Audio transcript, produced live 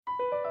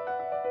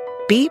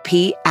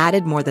BP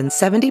added more than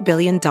 $70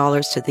 billion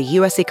to the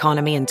U.S.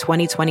 economy in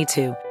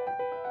 2022.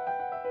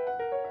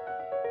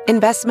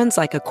 Investments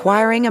like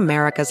acquiring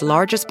America's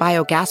largest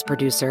biogas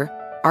producer,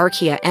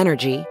 Archaea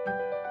Energy,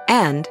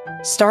 and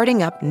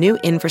starting up new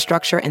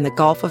infrastructure in the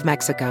Gulf of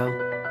Mexico.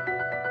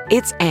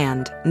 It's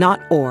and,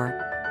 not or.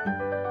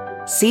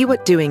 See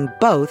what doing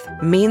both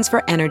means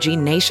for energy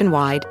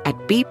nationwide at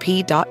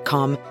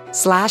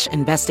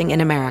bp.com/investing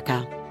in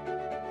America.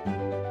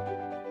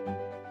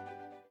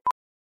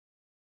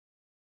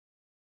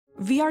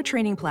 VR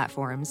training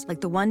platforms,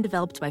 like the one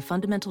developed by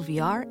Fundamental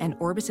VR and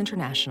Orbis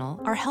International,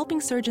 are helping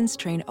surgeons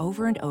train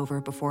over and over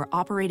before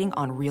operating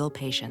on real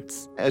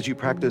patients. As you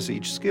practice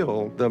each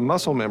skill, the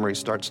muscle memory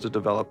starts to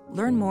develop.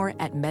 Learn more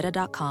at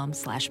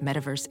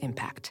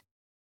meta.com/metaverseimpact.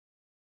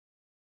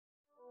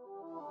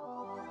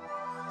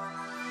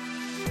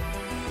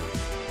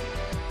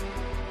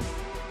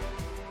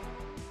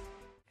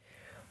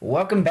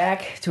 Welcome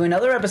back to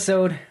another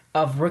episode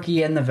of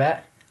Rookie and the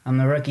Vet. I'm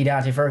the rookie,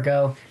 Dante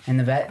Furco, and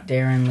the vet,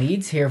 Darren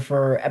Leeds, here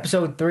for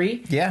episode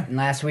 3. Yeah. And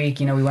last week,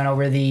 we went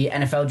over the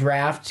NFL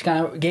draft, just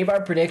kind of gave our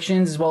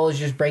predictions as well as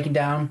just breaking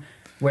down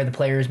where the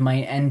players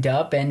might end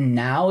up. And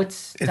now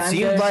it's time It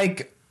seemed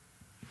like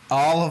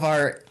all of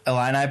our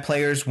Illini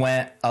players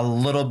went a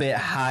little bit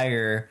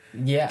higher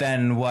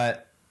than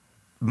what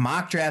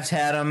mock drafts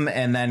had them,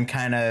 and then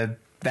kind of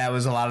that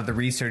was a lot of the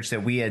research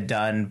that we had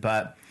done.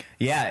 But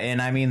yeah,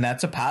 and I mean,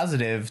 that's a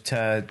positive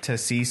to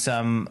see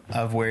some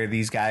of where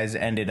these guys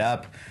ended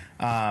up.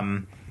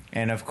 And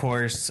of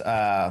course,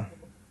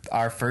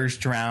 our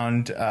first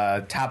round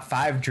top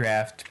 5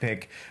 draft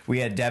pick, we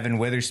had Devin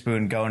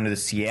Witherspoon going to the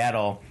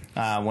Seattle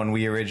when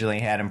we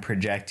originally had him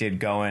projected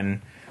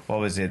going,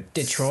 what was it?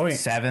 Detroit.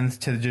 7th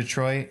to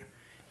Detroit?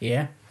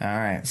 Yeah. All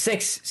right.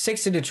 Six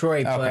to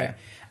Detroit, Okay.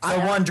 So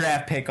one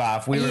draft pick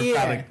off. We were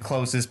probably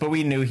closest, but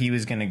we knew he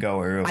was going to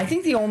go early. I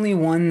think the only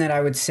one that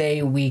I would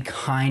say we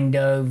kind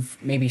of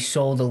maybe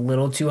sold a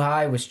little too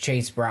high was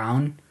Chase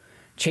Brown.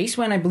 Chase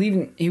went, I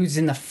believe, he was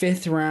in the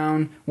 5th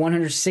round,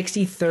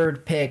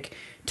 163rd pick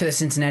to the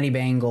Cincinnati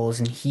Bengals,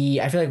 and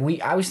I feel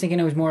like I was thinking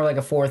it was more like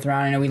a 4th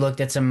round. I know we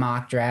looked at some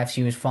mock drafts.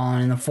 He was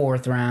falling in the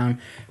 4th round,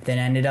 then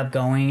ended up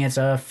going as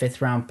a 5th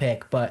round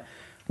pick, but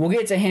we'll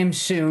get to him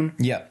soon.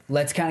 Yep.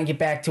 Let's kind of get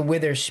back to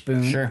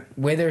Witherspoon. Sure.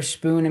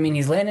 Witherspoon, I mean,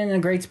 he's landing in a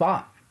great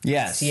spot.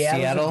 Yes,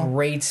 Seattle's a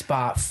great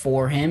spot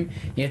for him.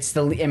 It's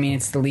the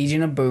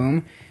Legion of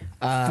Boom.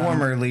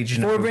 Former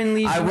Legion of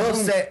Boom. I will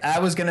say, I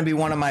was going to be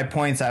one of my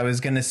points. I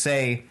was going to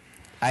say,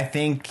 I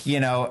think,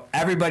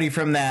 everybody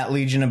from that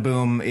Legion of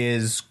Boom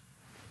is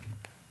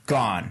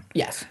gone.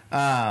 Yes.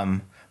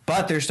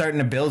 But they're starting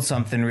to build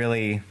something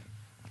really,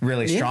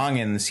 really strong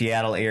in the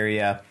Seattle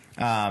area.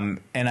 And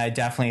I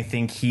definitely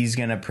think he's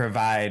going to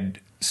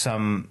provide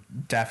some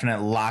definite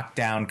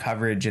lockdown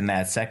coverage in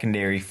that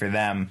secondary for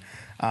them.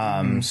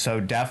 So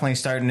definitely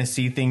starting to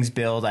see things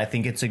build. I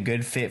think it's a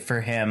good fit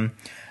for him.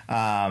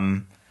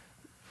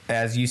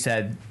 As you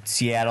said,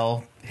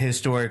 Seattle,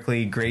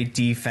 historically, great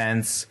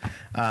defense.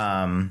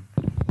 And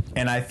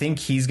I think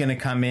he's going to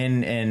come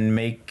in and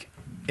make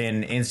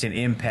an instant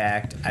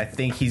impact. I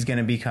think he's going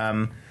to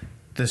become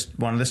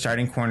one of the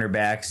starting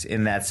cornerbacks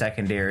in that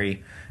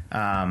secondary.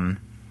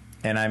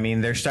 And, I mean,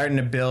 they're starting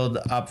to build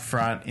up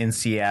front in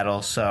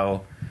Seattle,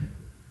 so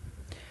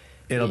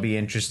it'll be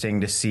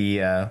interesting to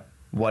see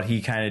what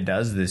he kind of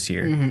does this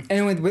year. Mm-hmm.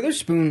 And with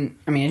Witherspoon,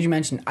 I mean, as you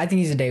mentioned, I think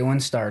he's a day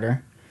one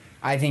starter.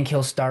 I think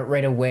he'll start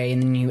right away,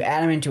 and then you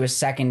add him into a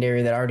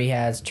secondary that already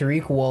has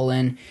Tariq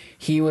Woolen.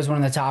 He was one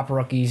of the top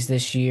rookies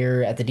this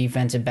year at the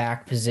defensive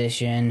back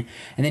position.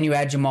 And then you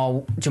add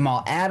Jamal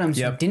Adams,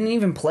 who didn't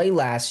even play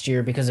last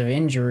year because of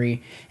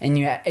injury. And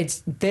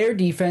their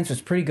defense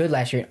was pretty good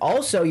last year.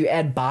 Also, you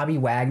add Bobby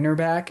Wagner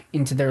back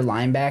into their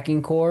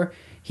linebacking core.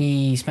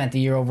 He spent the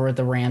year over at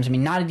the Rams. I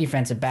mean, not a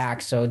defensive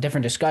back, so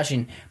different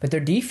discussion. But their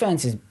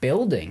defense is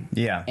building.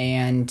 Yeah.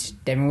 And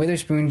Devin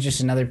Witherspoon is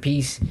just another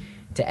piece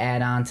to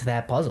add on to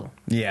that puzzle.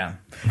 Yeah.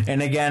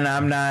 And again,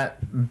 I'm not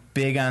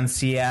big on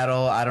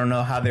Seattle. I don't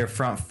know how their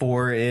front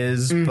four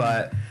is,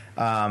 but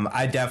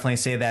I definitely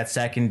say that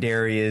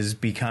secondary is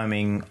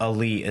becoming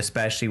elite,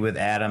 especially with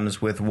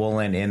Adams, with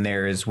Woolen in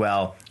there as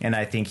well. And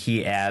I think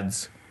he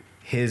adds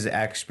his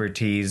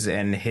expertise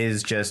and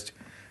his just,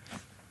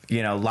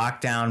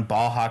 lockdown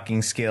ball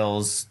hawking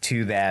skills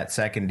to that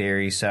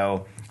secondary.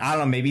 So I don't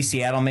know, maybe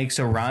Seattle makes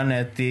a run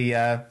at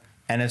the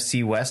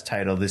NFC West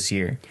title this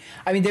year.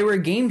 I mean, they were a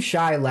game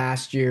shy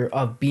last year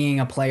of being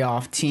a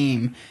playoff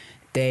team.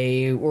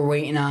 They were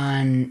waiting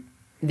on...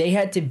 They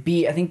had to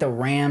beat, I think, the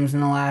Rams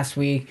in the last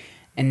week,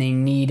 and they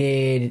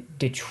needed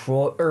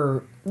Detroit...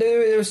 Or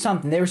there was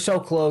something. They were so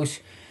close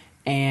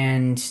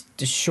and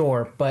just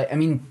short. But, I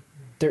mean,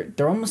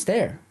 they're almost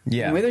there.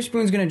 Yeah. And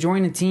Witherspoon's going to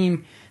join a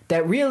team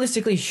that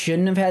realistically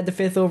shouldn't have had the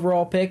 5th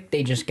overall pick.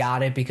 They just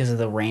got it because of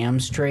the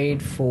Rams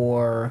trade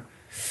for...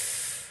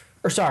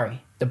 Or,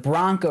 sorry... The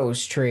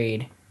Broncos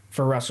trade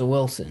for Russell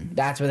Wilson.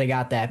 That's where they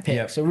got that pick.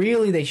 Yep. So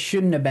really, they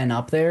shouldn't have been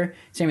up there.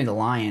 Same with the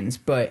Lions.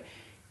 But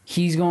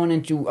he's going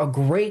into a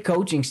great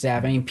coaching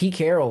staff. I mean, Pete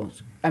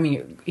Carroll's I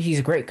mean, he's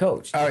a great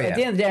coach. Oh, yeah. At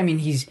the end of the day, I mean,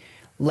 he's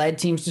led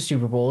teams to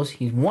Super Bowls.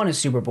 He's won a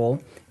Super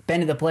Bowl,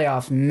 been to the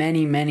playoffs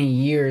many, many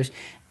years.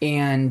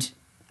 And,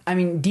 I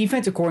mean,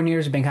 defensive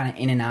coordinators have been kind of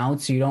in and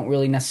out, so you don't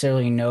really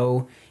necessarily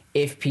know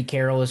if Pete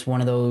Carroll is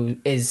one of those,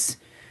 is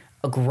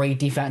a great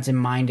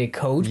defensive-minded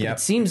coach. Yep. But it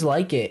seems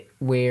like it,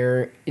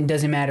 where it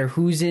doesn't matter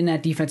who's in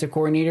that defensive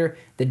coordinator,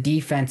 the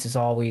defense is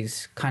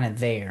always kind of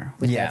there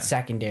with that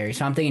secondary.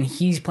 So I'm thinking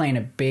he's playing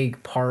a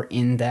big part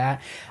in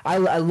that. I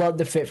love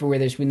the fit for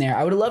Witherspoon there.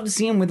 I would have loved to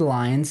see him with the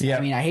Lions. Yep.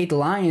 I mean, I hate the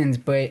Lions,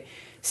 but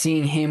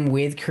seeing him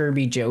with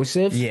Kirby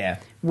Joseph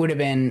would have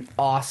been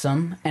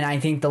awesome. And I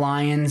think the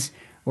Lions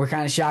were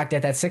kind of shocked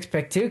at that 6th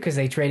pick, too, because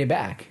they traded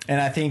back.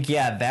 And I think,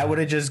 that would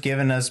have just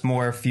given us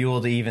more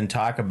fuel to even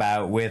talk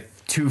about with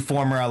 2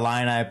 former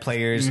Illini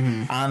players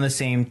on the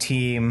same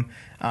team.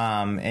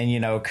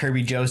 And,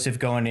 Kirby Joseph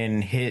going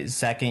in his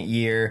 2nd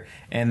year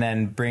and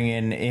then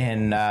bringing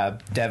in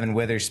Devin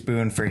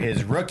Witherspoon for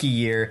his rookie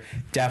year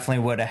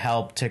definitely would have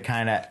helped to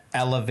kind of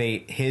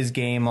elevate his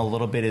game a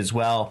little bit as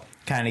well,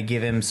 kind of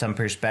give him some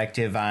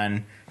perspective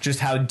on just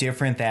how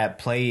different that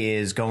play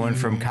is going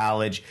from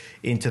college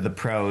into the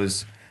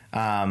pros.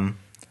 But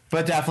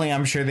definitely,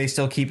 I'm sure they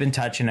still keep in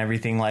touch and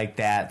everything like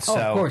that. So,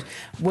 of course.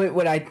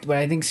 What I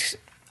think,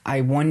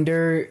 I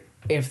wonder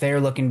if they're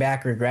looking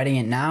back regretting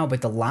it now,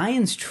 but the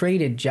Lions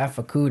traded Jeff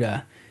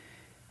Okudah.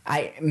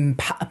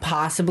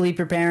 Possibly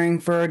preparing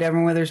for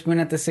Devin Witherspoon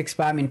at the 6th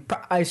spot. I mean,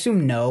 I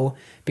assume no,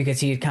 because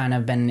he had kind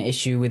of been an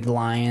issue with the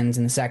Lions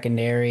in the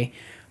secondary.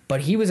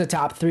 But he was a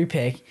top 3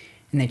 pick,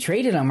 and they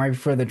traded him right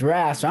before the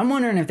draft. So I'm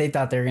wondering if they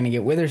thought they were going to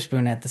get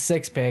Witherspoon at the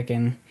 6th pick,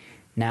 and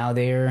now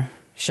they're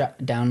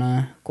shut down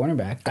a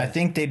cornerback. I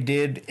think they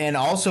did. And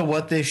also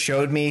what this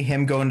showed me,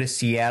 him going to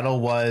Seattle,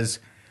 was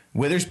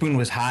Witherspoon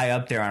was high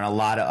up there on a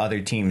lot of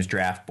other teams'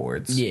 draft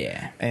boards.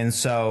 Yeah. And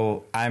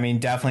so, I mean,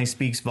 definitely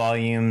speaks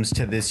volumes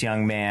to this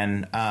young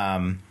man.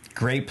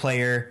 Great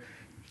player.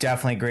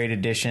 Definitely great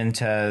addition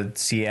to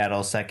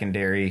Seattle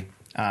secondary.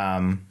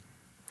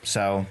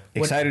 So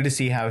excited to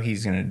see how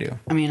he's going to do.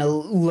 I mean, a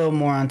little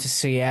more onto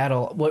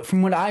Seattle.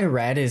 From what I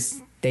read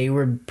is they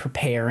were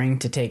preparing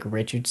to take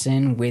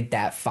Richardson with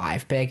that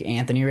 5 pick,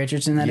 Anthony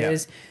Richardson that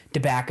is, to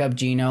back up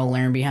Geno,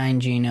 learn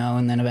behind Geno,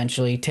 and then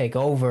eventually take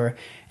over.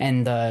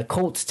 And the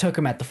Colts took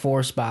him at the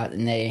 4 spot,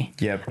 and I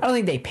don't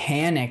think they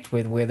panicked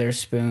with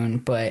Witherspoon,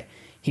 but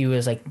he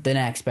was like the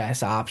next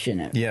best option,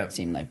 it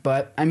seemed like.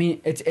 But, I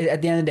mean, at the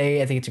end of the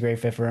day, I think it's a great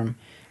fit for him.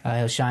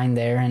 He'll shine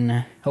there,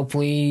 and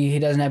hopefully he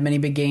doesn't have many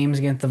big games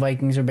against the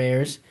Vikings or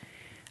Bears.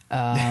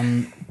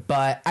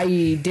 But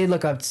I did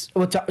look up.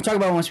 We'll talk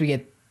about it once we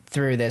get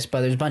through this,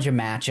 but there's a bunch of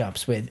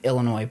matchups with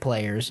Illinois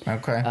players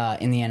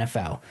in the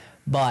NFL.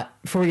 But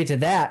before we get to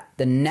that,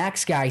 the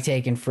next guy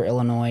taken for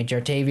Illinois,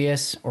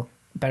 Jartavius, or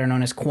better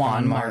known as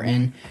Quan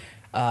Martin,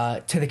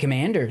 to the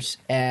Commanders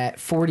at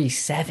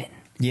 47.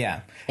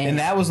 Yeah, and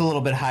that was a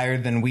little bit higher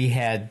than we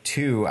had,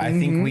 too. I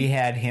think we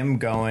had him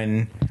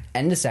going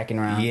end of 2nd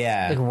round.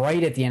 Yeah. Like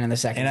right at the end of the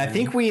 2nd round. And I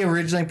think we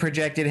originally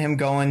projected him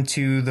going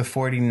to the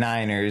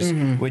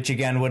 49ers, which,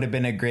 again, would have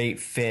been a great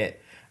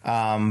fit.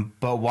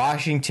 But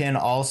Washington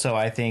also,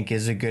 I think,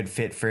 is a good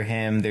fit for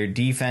him. Their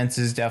defense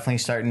is definitely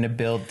starting to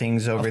build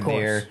things over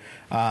there.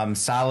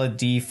 Solid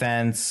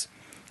defense.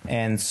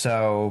 And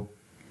so,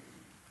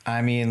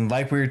 I mean,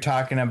 like we were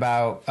talking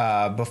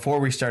about before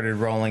we started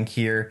rolling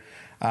here,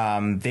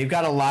 they've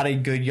got a lot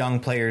of good young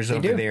players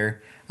over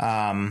there.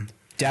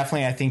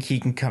 Definitely, I think he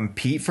can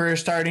compete for a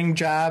starting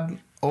job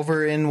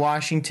over in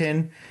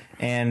Washington.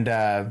 And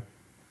I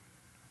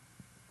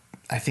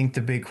think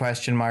the big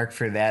question mark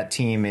for that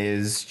team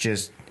is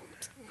just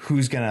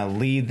who's going to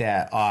lead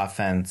that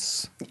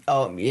offense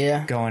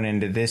going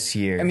into this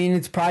year. I mean,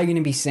 it's probably going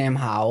to be Sam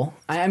Howell.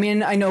 I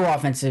mean, I know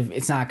offensive,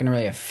 it's not going to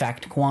really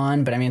affect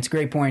Quan, but I mean, it's a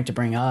great point to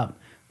bring up.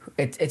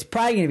 It's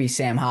probably going to be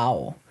Sam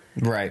Howell.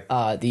 Right.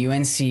 The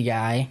UNC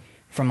guy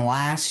from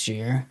last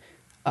year.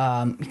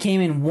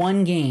 Came in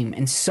one game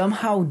and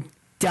somehow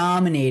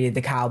dominated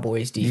the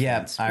Cowboys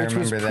defense. Yeah, I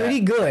remember that. Which was pretty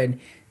good.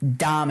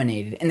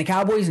 Dominated. And the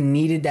Cowboys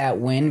needed that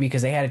win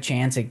because they had a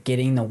chance at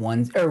getting the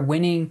one, or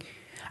winning.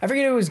 I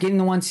forget if it was getting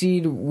the 1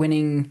 seed,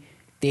 winning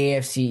the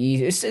AFC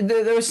East.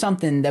 There was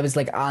something that was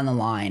like on the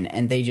line,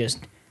 and they just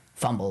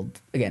fumbled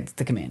against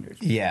the Commanders.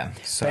 Yeah.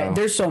 So but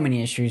there's so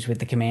many issues with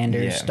the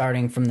Commanders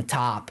starting from the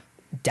top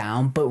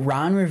down. But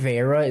Ron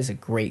Rivera is a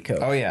great coach.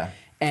 Oh, yeah.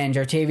 And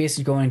Jartavius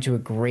is going into a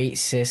great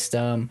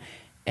system.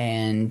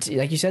 And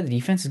like you said, the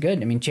defense is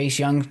good. I mean, Chase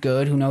Young's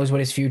good. Who knows what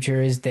his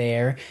future is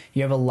there?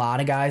 You have a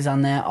lot of guys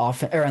on that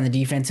on the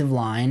defensive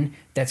line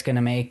that's going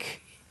to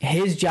make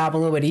his job a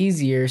little bit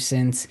easier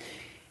since,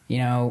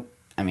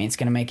 it's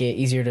going to make it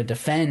easier to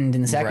defend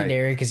in the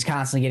secondary because he's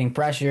constantly getting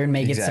pressured and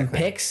may get some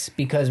picks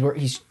because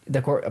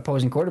the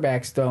opposing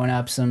quarterback's throwing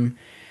up some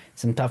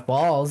tough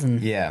balls. And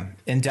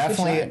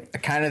definitely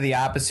kind of the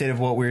opposite of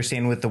what we were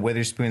seeing with the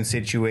Witherspoon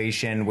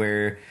situation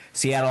where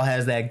Seattle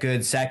has that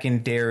good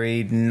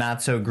secondary,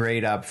 not so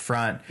great up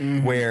front,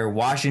 where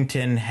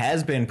Washington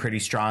has been pretty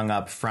strong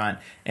up front,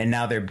 and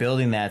now they're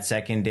building that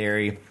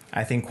secondary.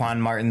 I think Quan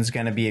Martin's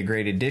going to be a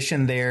great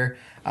addition there.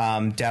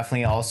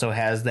 Definitely also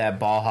has that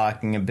ball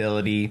hawking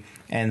ability.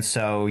 And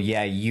so,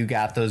 yeah, you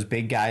got those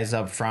big guys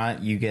up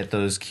front. You get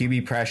those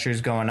QB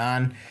pressures going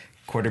on.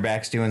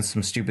 Quarterback's doing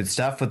some stupid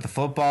stuff with the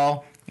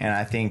football. And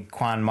I think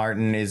Quan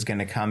Martin is going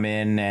to come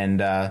in and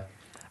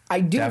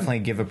definitely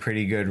give a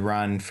pretty good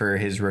run for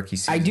his rookie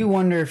season. I do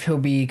wonder if he'll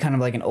be kind of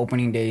like an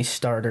opening day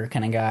starter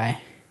kind of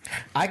guy.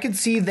 I could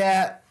see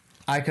that.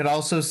 I could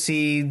also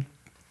see,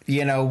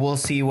 we'll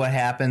see what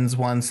happens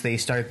once they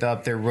start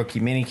up their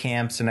rookie mini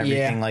camps and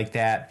everything like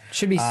that.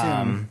 Should be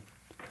soon.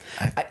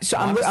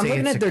 I'm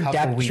looking at their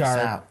depth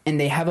chart, and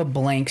they have a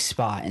blank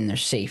spot in their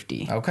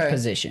safety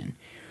position,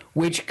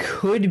 which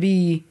could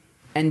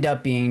end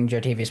up being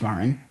Jartavius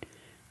Martin.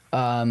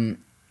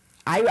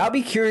 I'll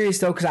be curious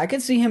though, because I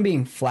could see him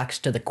being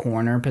flexed to the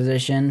corner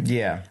position.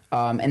 Yeah.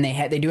 And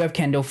they do have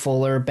Kendall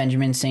Fuller,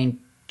 Benjamin St.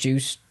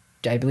 Juste,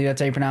 I believe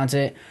that's how you pronounce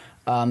it.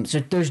 So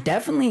there's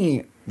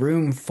definitely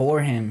room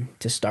for him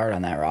to start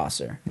on that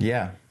roster.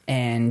 Yeah.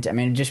 And I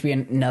mean, it'd just be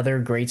another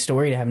great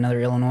story to have another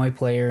Illinois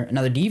player,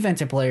 another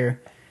defensive player,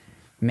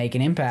 make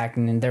an impact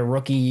in their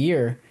rookie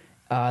year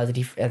at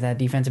that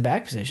defensive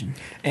back position.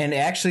 And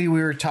actually,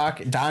 we were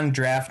talking on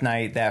draft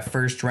night, that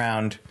first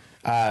round.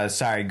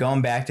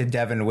 Going back to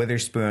Devin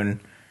Witherspoon,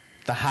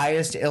 the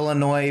highest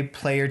Illinois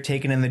player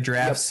taken in the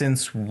draft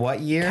since what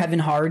year? Kevin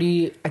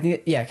Hardy. I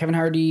think, Kevin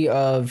Hardy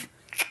of...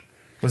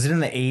 Was it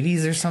in the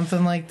 80s or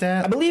something like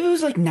that? I believe it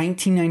was like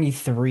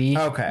 1993.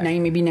 Okay.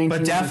 Maybe 1995.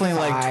 But definitely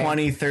like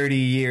 20, 30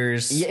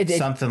 years,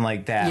 something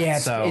like that.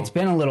 Yeah, it's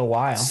been a little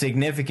while.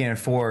 Significant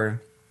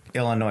for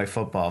Illinois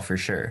football for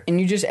sure.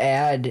 And you just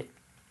add...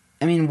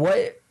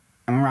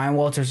 Ryan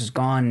Walters is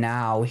gone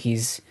now.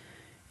 He's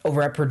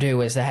over at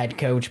Purdue as the head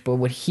coach, but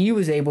what he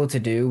was able to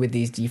do with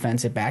these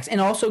defensive backs,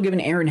 and also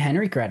giving Aaron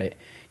Henry credit,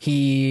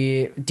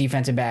 he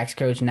defensive backs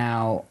coach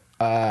now.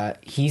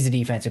 He's a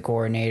defensive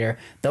coordinator.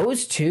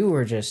 Those two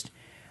are just,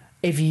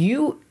 if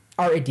you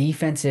are a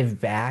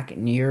defensive back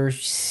and you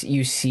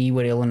see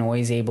what Illinois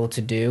is able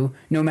to do,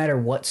 no matter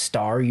what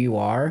star you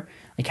are,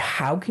 like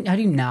how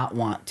do you not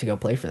want to go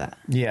play for that?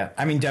 Yeah,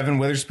 I mean Devin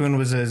Witherspoon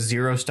was a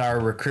 0-star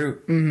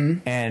recruit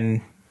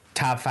and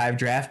top 5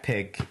 draft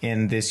pick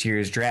in this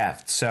year's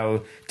draft.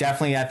 So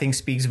definitely I think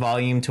speaks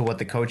volume to what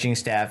the coaching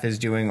staff is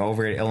doing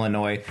over at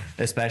Illinois,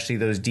 especially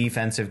those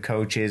defensive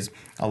coaches,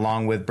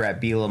 along with Brett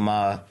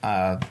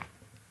Bielema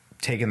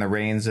taking the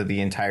reins of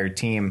the entire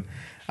team.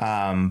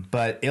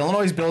 But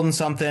Illinois is building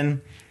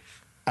something.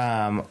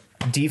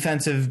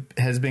 Defensive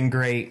has been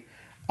great.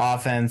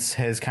 Offense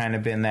has kind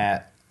of been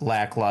that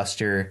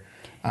lackluster.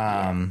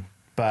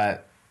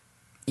 But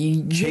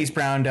Chase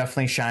Brown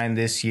definitely shined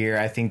this year.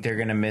 I think they're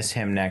going to miss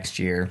him next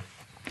year.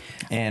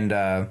 And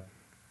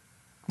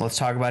let's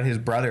talk about his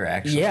brother,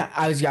 actually. Yeah,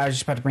 I was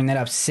just about to bring that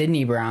up.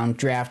 Sidney Brown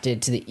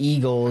drafted to the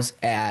Eagles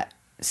at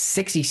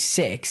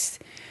 66th.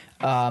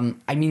 The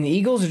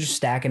Eagles are just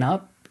stacking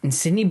up, and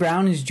Sidney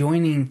Brown is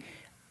joining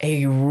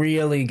a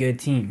really good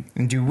team.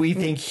 And do we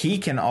think he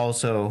can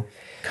also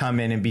come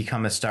in and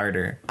become a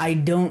starter? I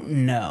don't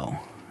know.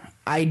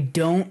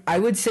 I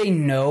would say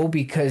no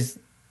because...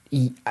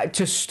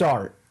 to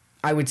start,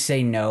 I would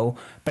say no,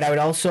 but I would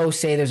also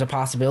say there's a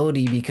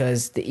possibility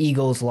because the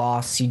Eagles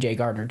lost C.J.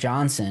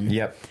 Gardner-Johnson.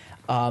 Yep.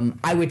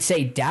 I would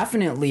say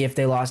definitely if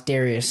they lost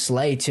Darius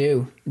Slay,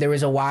 too. There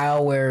was a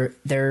while where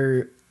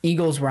their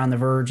Eagles were on the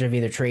verge of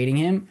either trading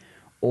him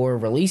or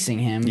releasing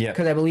him.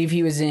 Because I believe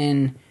he was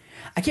in...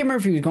 I can't remember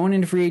if he was going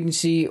into free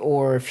agency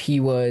or if he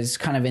was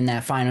kind of in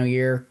that final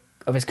year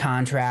of his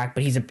contract,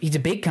 but he's a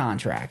big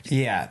contract.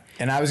 Yeah,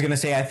 and I was going to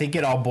say, I think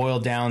it all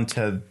boiled down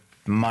to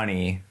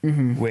money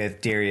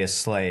with Darius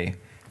Slay.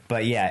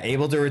 But yeah,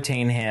 able to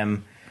retain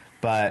him.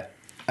 But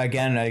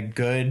again, a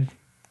good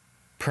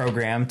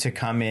program to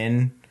come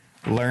in,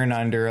 learn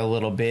under a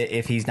little bit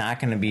if he's not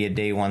going to be a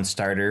day one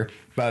starter.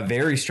 But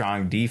very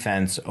strong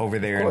defense over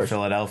there in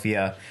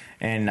Philadelphia.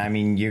 And I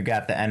mean, you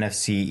got the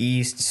NFC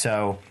East,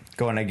 so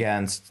going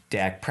against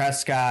Dak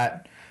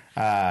Prescott,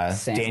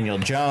 Daniel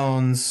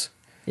Jones.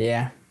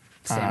 Yeah.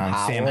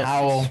 Sam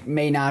Howell.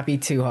 May not be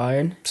too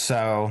hard.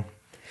 So...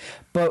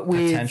 But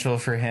potential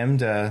for him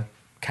to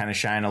kind of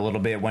shine a little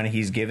bit when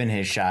he's given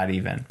his shot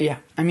even. Yeah.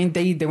 I mean,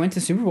 they went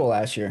to Super Bowl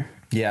last year.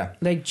 Yeah.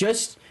 Like,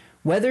 just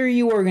whether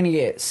you are going to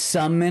get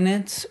some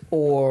minutes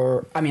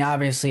or... I mean,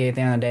 obviously, at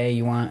the end of the day,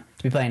 you want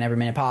to be playing every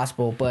minute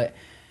possible. But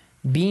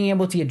being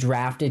able to get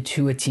drafted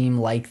to a team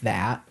like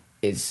that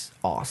is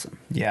awesome.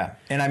 Yeah.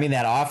 And, I mean,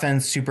 that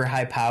offense, super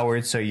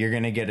high-powered, so you're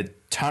going to get a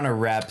ton of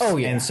reps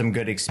and some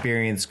good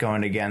experience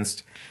going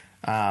against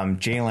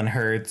Jalen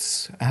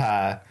Hurts,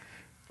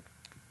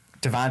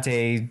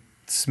 Devontae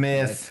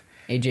Smith,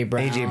 AJ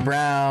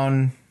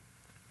Brown.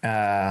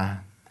 I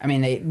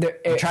mean,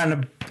 they're trying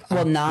to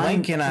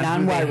blanking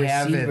on who they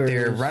have at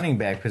their running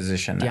back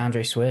position.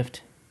 DeAndre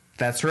Swift.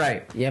 That's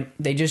right. Yep,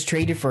 they just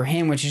traded for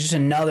him, which is just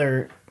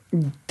another.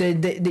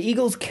 The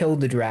Eagles killed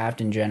the draft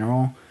in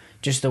general,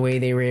 just the way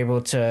they were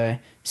able to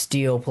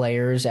steal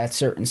players at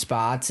certain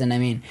spots. And I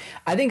mean,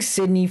 I think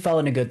Sidney fell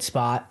in a good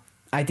spot.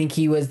 I think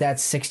he was that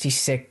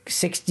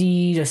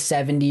 60 to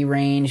 70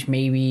 range,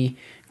 maybe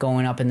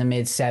going up in the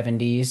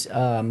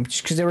mid-70s.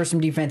 Just because there were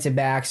some defensive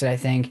backs that I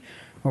think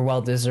were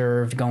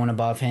well-deserved going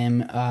above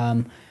him.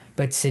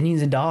 But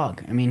Sidney's a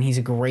dog. I mean, he's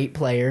a great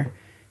player.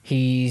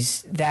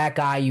 He's that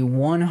guy you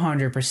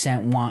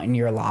 100% want in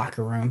your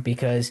locker room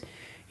because,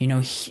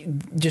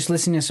 just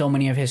listening to so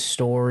many of his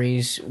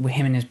stories, with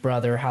him and his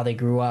brother, how they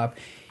grew up,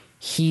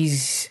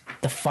 he's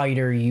the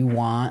fighter you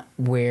want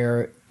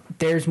where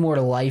there's more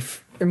to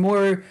life, or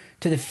more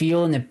to the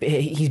field, and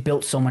he's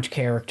built so much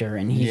character,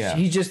 and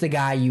he's just the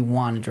guy you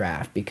want to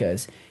draft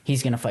because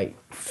he's going to fight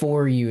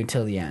for you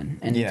until the end.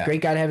 And it's a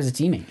great guy to have as a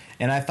teammate.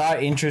 And I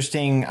thought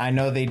interesting, I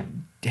know they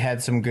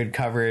had some good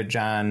coverage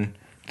on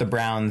the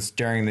Browns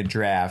during the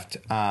draft,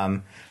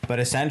 but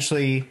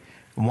essentially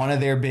one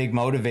of their big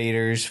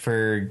motivators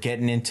for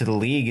getting into the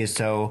league is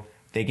so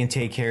they can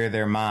take care of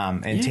their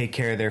mom and take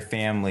care of their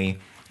family.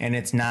 And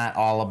it's not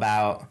all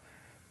about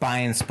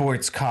buying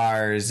sports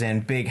cars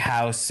and big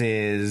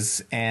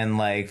houses and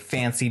like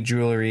fancy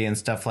jewelry and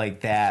stuff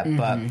like that. Mm-hmm.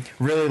 But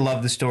really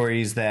love the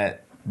stories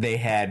that they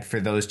had for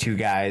those two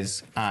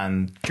guys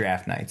on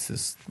draft nights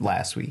this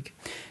last week.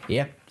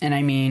 Yep. And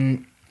I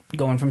mean,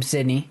 going from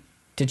Sidney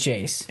to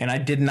Chase. And I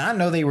did not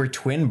know they were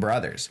twin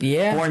brothers.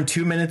 Yeah. Born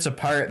 2 minutes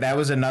apart. That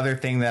was another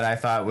thing that I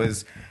thought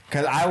was,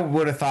 because I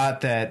would have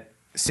thought that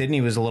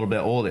Sidney was a little bit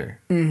older,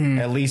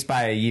 at least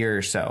by a year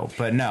or so.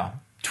 But no,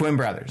 twin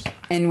brothers.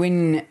 And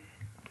when,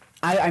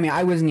 I mean,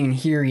 I wasn't even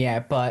here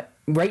yet, but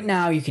right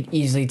now you could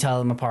easily tell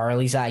them apart, at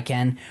least I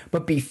can.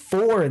 But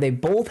before, they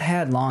both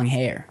had long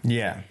hair.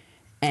 Yeah.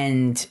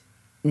 And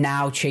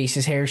now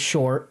Chase's hair is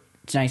short.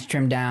 It's nice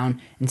trimmed down.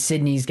 And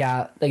Sidney's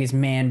got like his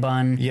man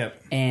bun.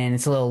 Yep. And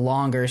it's a little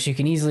longer, so you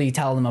can easily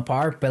tell them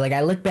apart. But like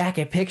I look back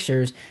at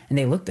pictures and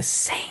they look the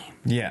same.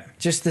 Yeah.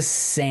 Just the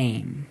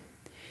same.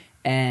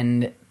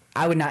 And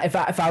I would not, if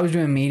I was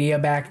doing media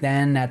back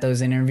then at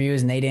those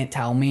interviews and they didn't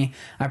tell me,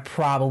 I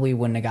probably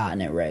wouldn't have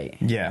gotten it right.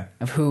 Yeah.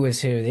 Of who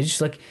is who. They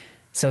just look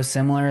so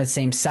similar,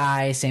 same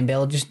size, same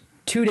build, just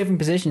two different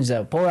positions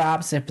though, polar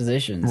opposite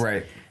positions.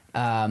 Right.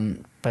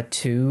 But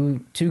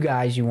two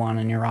guys you want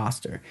on your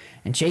roster.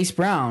 And Chase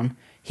Brown,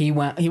 he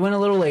went a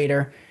little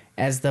later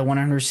as the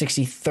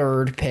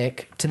 163rd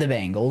pick to the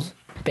Bengals.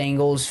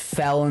 Bengals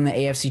fell in the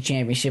AFC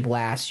Championship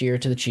last year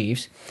to the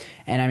Chiefs.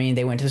 And I mean,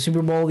 they went to the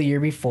Super Bowl the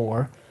year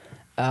before.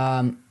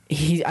 I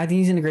think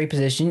he's in a great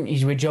position.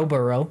 He's with Joe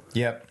Burrow.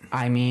 Yep.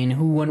 I mean,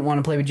 who wouldn't want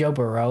to play with Joe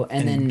Burrow?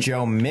 And then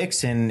Joe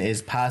Mixon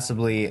is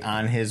possibly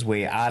on his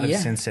way out of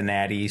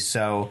Cincinnati.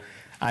 So,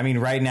 I mean,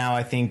 right now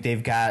I think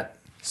they've got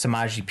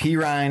Samaje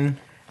Perine.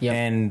 Yep.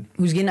 And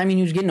he was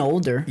getting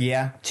older.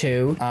 Yeah.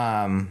 Too.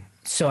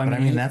 So I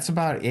mean, that's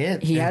about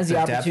it. He has the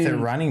opportunity. Depth at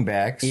running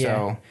back. So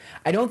yeah.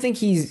 I don't think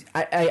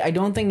I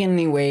don't think in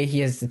any way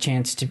he has the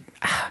chance to.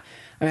 I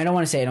mean, I don't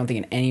want to say I don't think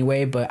in any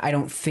way, but I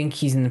don't think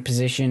he's in the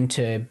position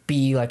to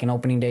be like an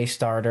opening day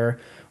starter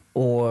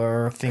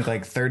or think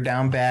like third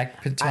down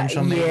back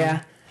potential. Maybe.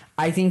 Yeah.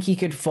 I think he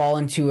could fall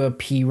into a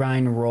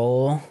Perine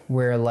role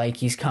where like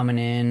he's coming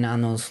in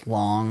on those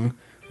long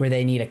where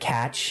they need a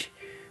catch,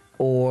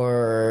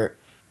 or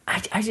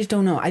I just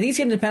don't know. I think it's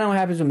going to depend on what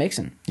happens with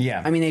Mixon.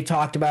 Yeah. I mean, they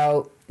talked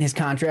about his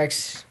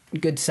contract's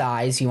good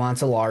size. He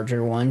wants a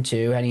larger one,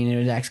 too, heading into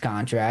his next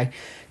contract.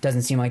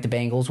 Doesn't seem like the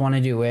Bengals want to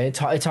do it.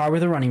 It's hard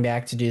with a running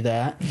back to do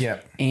that.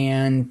 Yep.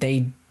 And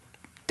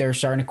they're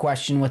starting to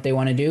question what they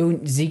want to do.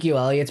 Ezekiel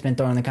Elliott's been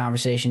throwing the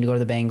conversation to go to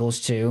the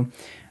Bengals, too.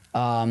 So,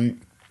 I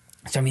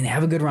mean, they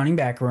have a good running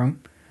back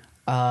room.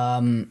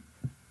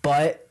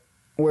 But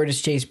where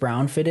does Chase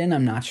Brown fit in?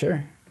 I'm not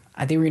sure.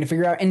 I think we're going to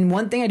figure out. And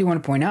one thing I do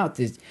want to point out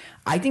is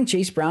I think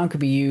Chase Brown could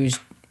be used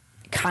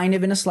kind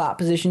of in a slot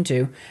position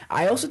too.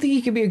 I also think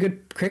he could be a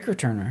good kick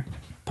returner,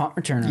 punt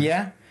returner.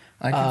 Yeah,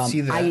 I can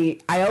see that.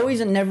 I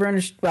always never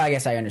understood. Well, I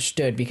guess I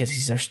understood because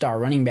he's our star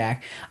running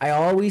back. I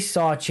always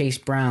saw Chase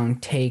Brown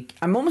take.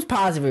 I'm almost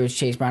positive it was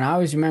Chase Brown. I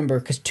always remember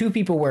because two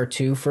people wear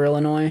two for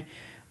Illinois.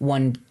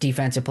 One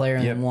defensive player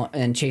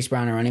and Chase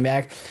Brown a running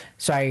back.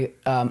 So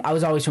I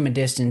was always from a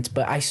distance,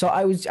 but I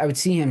would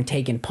see him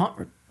taking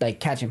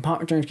catching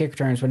punt returns, kick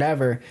returns,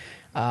 whatever.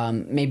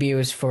 Maybe it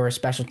was for a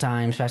special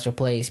time, special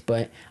place,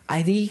 but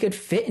I think he could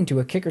fit into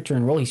a kick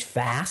return role. He's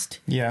fast,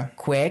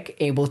 quick,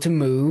 able to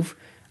move,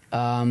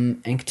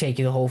 and could take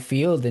you the whole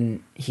field,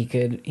 and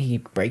he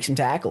break some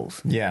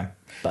tackles. Yeah.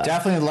 But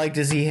definitely like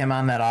to see him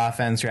on that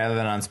offense rather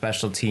than on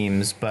special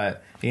teams,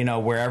 but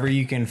wherever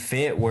you can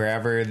fit,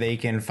 wherever they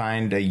can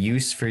find a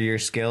use for your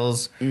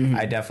skills,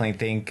 I definitely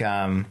think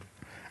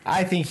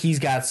I think he's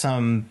got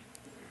some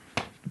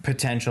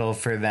potential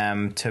for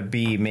them to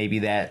be maybe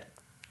that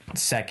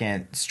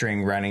second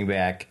string running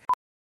back.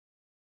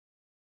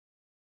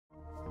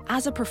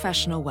 As a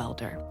professional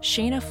welder,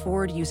 Shayna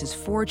Ford uses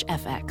Forge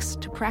FX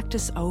to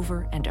practice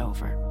over and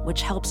over,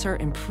 which helps her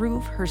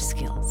improve her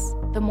skills.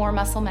 The more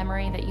muscle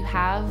memory that you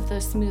have, the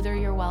smoother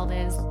your weld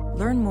is.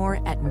 Learn more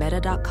at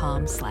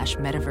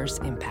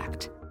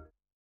meta.com/metaverseimpact.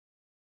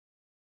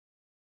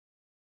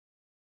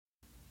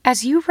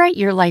 As you write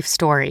your life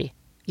story,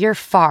 you're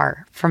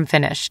far from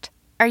finished.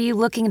 Are you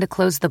looking to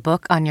close the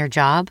book on your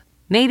job?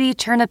 Maybe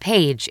turn a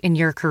page in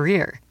your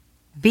career?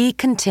 Be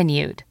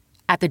continued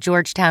at the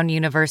Georgetown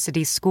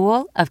University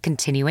School of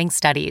Continuing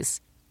Studies.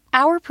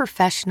 Our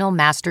professional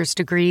master's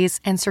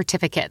degrees and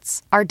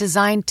certificates are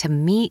designed to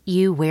meet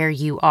you where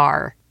you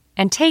are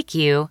and take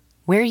you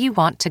where you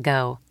want to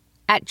go.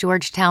 At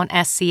Georgetown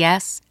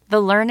SCS,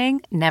 the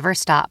learning never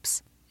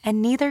stops,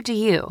 and neither do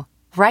you.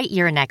 Write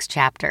your next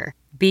chapter.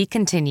 Be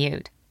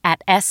continued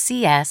at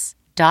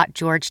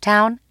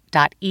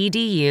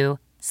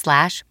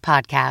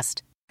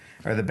scs.georgetown.edu/podcast.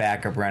 Or the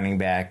backup running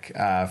back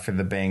for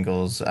the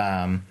Bengals.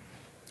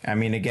 I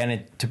mean, again,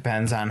 it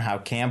depends on how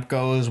camp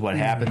goes, what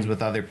happens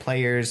with other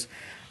players.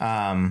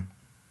 I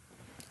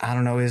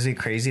don't know. Is it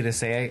crazy to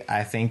say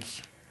I think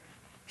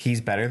he's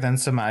better than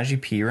Samaje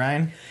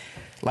Perine?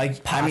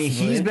 Like, possibly. I mean,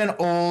 he's been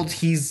old.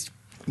 He's,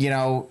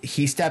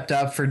 he stepped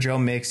up for Joe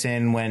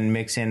Mixon when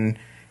Mixon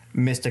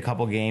missed a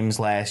couple games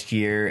last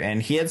year,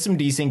 and he had some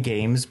decent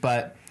games,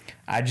 but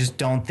I just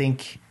don't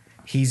think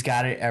he's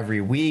got it every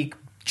week.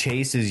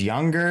 Chase is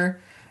younger,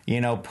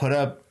 put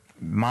up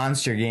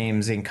monster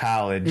games in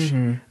college.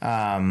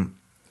 I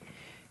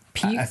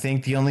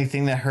think the only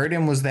thing that hurt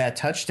him was that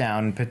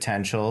touchdown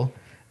potential.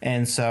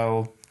 And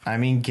so, I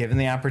mean, given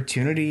the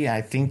opportunity,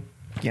 I think,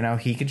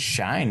 he could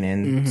shine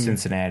in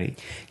Cincinnati.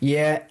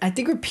 Yeah, I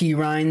think with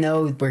Perine,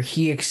 though, where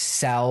he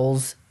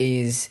excels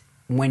is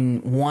when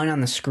one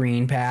on the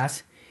screen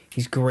pass.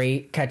 He's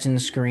great catching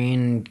the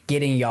screen,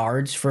 getting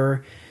yards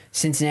for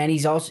Cincinnati.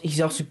 He's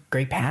also a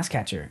great pass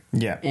catcher.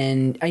 Yeah,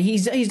 and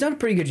he's done a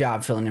pretty good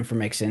job filling in for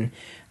Mixon.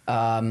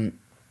 I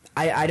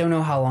don't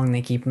know how long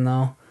they keep him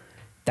though.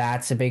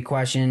 That's a big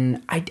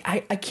question. I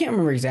can't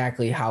remember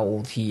exactly how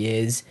old he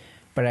is,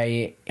 but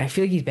I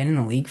feel like he's been in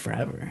the league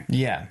forever.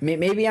 Yeah,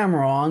 maybe I'm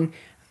wrong.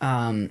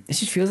 It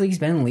just feels like he's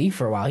been in the league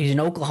for a while. He's an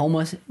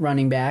Oklahoma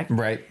running back,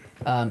 right?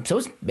 So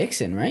is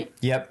Mixon, right?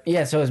 Yep.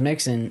 Yeah, so is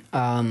Mixon.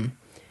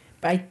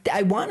 But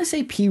I want to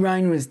say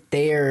Perine was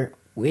there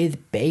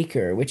with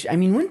Baker, which, I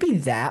mean, wouldn't be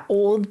that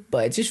old,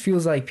 but it just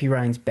feels like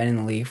Perine's been in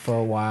the league for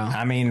a while.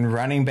 I mean,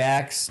 running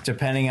backs,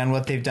 depending on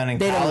what they've done in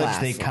college,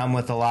 they come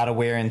with a lot of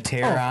wear and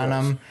tear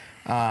on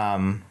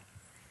them.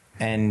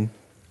 And,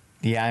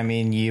 yeah, I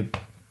mean, you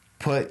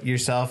put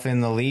yourself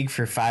in the league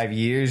for 5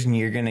 years and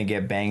you're going to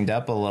get banged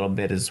up a little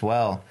bit as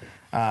well.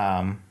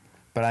 But,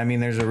 I mean,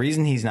 there's a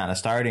reason he's not a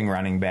starting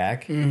running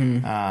back. So,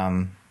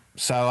 I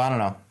don't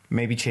know.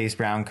 Maybe Chase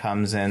Brown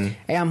comes in.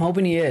 Hey, I'm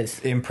hoping he is.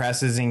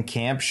 Impresses in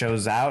camp,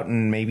 shows out,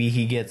 and maybe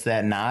he gets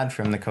that nod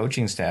from the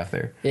coaching staff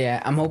there.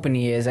 Yeah, I'm hoping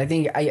he is. I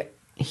think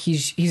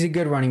he's a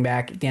good running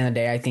back at the end of the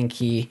day. I think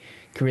he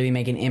could really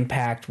make an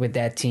impact with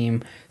that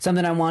team.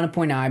 Something I want to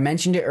point out, I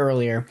mentioned it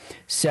earlier.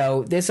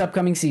 So this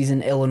upcoming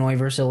season, Illinois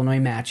versus Illinois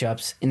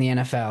matchups in the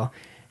NFL.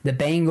 The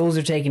Bengals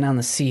are taking on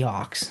the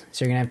Seahawks.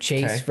 So you're going to have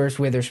Chase versus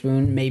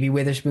Witherspoon. Maybe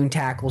Witherspoon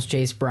tackles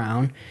Chase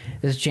Brown.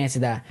 There's a chance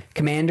of that.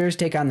 Commanders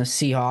take on the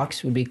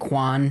Seahawks. Would be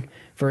Quan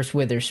versus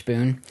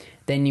Witherspoon.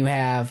 Then you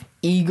have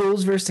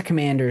Eagles versus the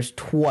Commanders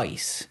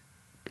twice.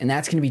 And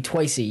that's going to be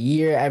twice a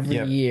year,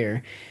 every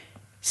year.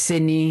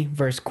 Sydney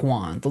versus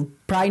Quan. They'll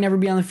probably never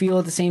be on the field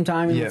at the same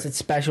time unless it's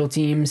special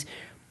teams.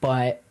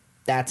 But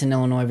that's an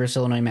Illinois versus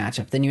Illinois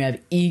matchup. Then you have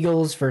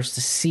Eagles versus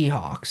the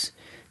Seahawks.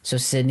 So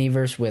Sydney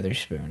versus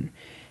Witherspoon.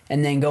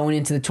 And then going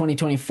into the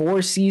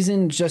 2024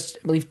 season, just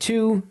I believe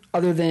two,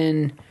 other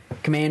than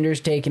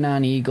Commanders taking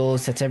on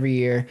Eagles. That's every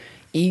year.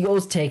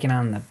 Eagles taking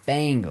on the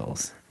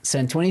Bengals. So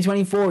in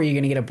 2024, you're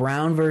going to get a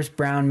Brown versus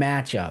Brown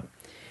matchup.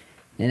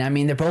 And I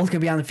mean, they're both going to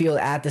be on the field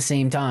at the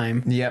same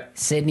time. Yep.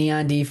 Sydney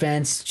on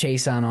defense,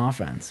 Chase on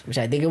offense, which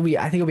I think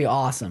will be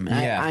awesome. And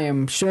I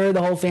am sure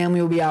the whole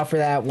family will be out for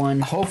that one.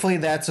 Hopefully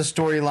that's a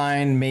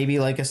storyline, maybe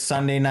like a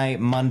Sunday night,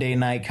 Monday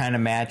night kind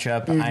of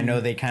matchup. I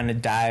know they kind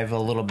of dive a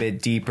little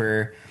bit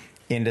deeper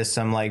into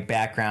some like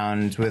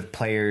backgrounds with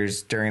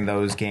players during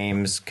those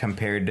games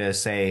compared to,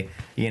 say,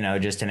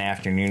 just an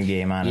afternoon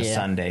game on a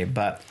Sunday.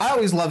 But I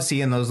always love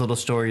seeing those little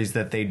stories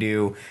that they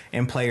do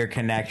and player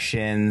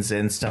connections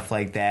and stuff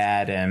like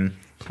that. And,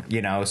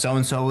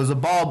 so-and-so was a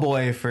ball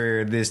boy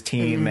for this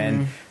team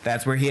and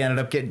that's where he ended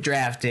up getting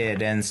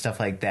drafted and stuff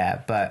like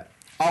that. But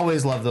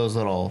always love those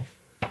little,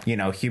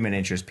 human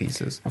interest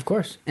pieces. Of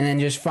course. And then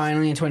just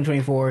finally in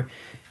 2024,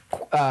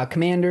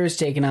 Commanders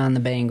taking on the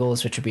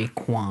Bengals, which would be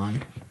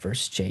Quan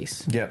versus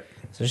Chase. Yep.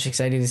 So just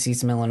excited to see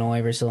some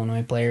Illinois versus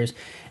Illinois players.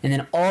 And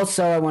then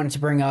also I wanted to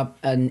bring up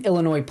an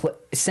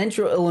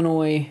Central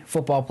Illinois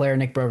football player,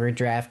 Nick Broeker,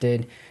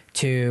 drafted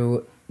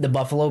to the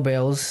Buffalo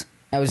Bills.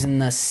 That was in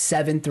the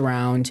 7th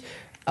round.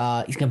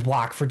 He's going to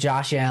block for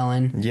Josh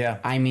Allen. Yeah.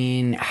 I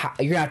mean, you're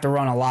going to have to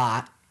run a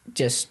lot,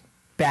 just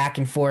back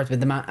and forth with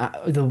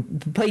the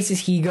places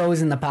he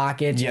goes in the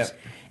pocket. Just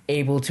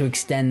able to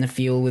extend the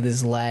field with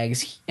his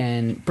legs.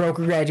 And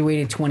Broeker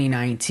graduated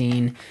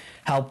 2019,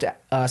 helped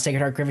Sacred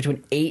Heart Griffin to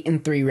an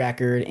 8-3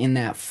 record in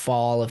that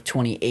fall of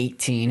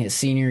 2018, his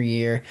senior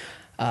year.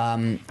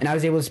 And I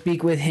was able to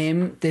speak with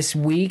him this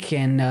week,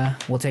 and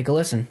we'll take a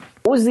listen.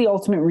 What was the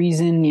ultimate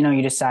reason,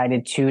 you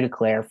decided to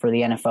declare for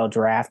the NFL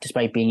draft,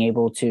 despite being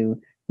able to,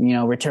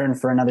 return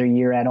for another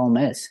year at Ole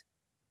Miss?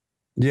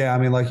 Yeah, I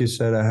mean, like you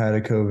said, I had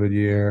a COVID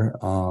year.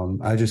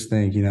 I just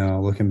think,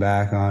 looking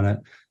back on it,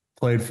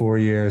 played 4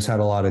 years, had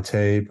a lot of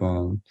tape,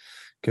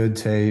 good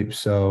tape.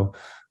 So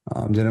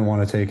didn't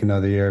want to take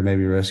another year,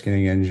 maybe risk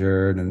getting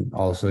injured. And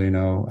also,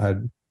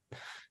 had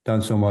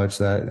done so much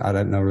that I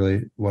didn't know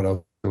really what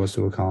else there was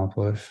to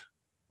accomplish.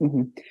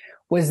 Mm-hmm.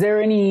 Was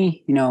there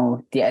any,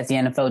 as the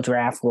NFL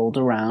draft rolled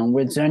around,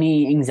 was there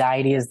any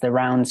anxiety as the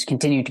rounds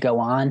continued to go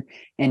on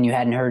and you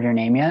hadn't heard your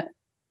name yet?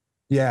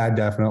 Yeah,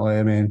 definitely.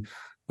 I mean,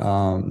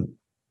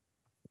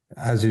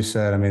 as you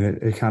said, I mean,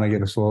 it kind of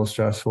gets a little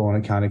stressful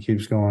and it kind of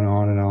keeps going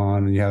on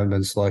and you haven't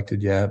been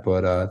selected yet.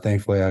 But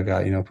thankfully I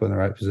got, put in the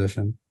right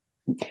position.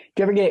 Do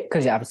you ever get,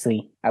 because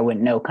obviously I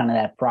wouldn't know kind of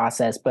that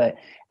process, but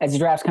as the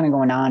draft's kind of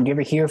going on,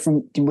 were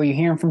you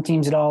hearing from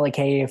teams at all? Like,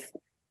 hey, if,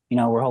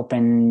 we're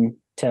hoping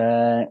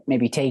to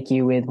maybe take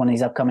you with one of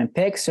these upcoming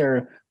picks,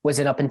 or was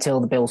it up until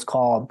the Bills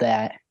called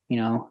that,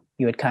 you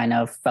had kind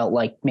of felt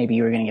like maybe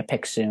you were going to get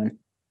picked soon?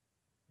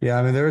 Yeah,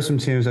 I mean, there were some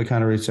teams that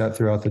kind of reached out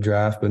throughout the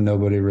draft, but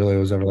nobody really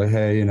was ever like,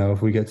 hey,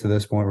 if we get to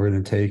this point, we're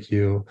going to take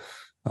you.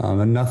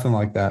 And nothing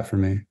like that for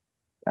me.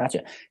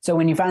 Gotcha. So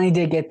when you finally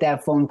did get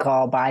that phone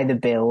call by the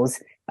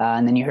Bills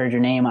and then you heard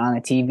your name on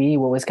the TV,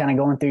 what was kind of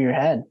going through your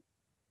head?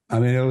 I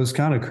mean, it was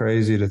kind of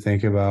crazy to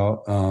think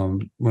about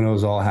when it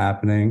was all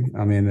happening.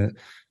 I mean, it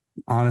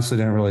honestly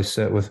didn't really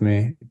sit with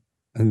me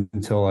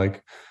until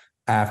like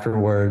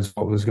afterwards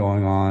what was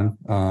going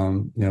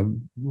on,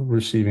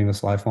 receiving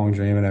this lifelong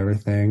dream and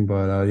everything.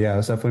 But yeah,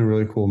 it's definitely a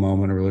really cool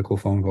moment, a really cool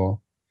phone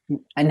call.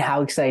 And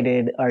how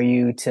excited are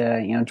you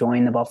to,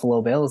 join the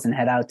Buffalo Bills and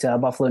head out to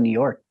Buffalo, New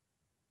York?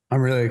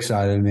 I'm really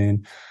excited. I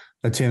mean,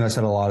 a team that's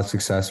had a lot of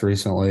success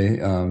recently,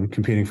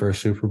 competing for a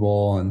Super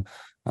Bowl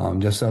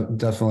and just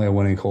definitely a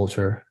winning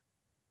culture.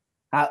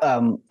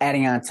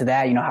 Adding on to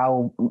that,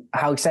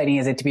 how exciting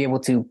is it to be able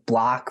to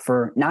block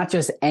for not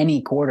just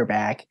any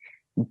quarterback,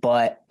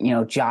 but,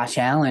 Josh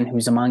Allen,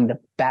 who's among the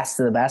best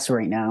of the best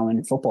right now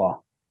in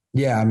football?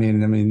 Yeah, I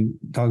mean,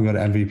 talking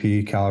about an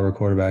MVP caliber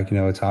quarterback,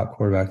 a top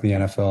quarterback in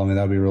the NFL, I mean,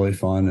 that would be really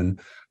fun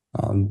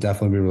and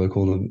definitely be really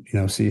cool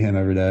to, see him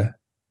every day.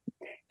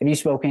 Have you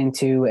spoken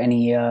to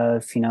any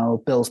of,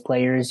 Bills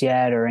players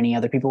yet, or any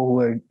other people who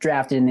were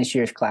drafted in this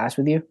year's class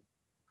with you?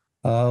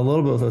 A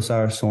little bit with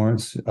Osiris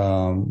Sorens.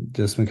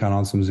 Just been kind of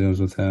on some Zooms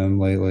with him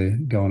lately,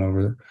 going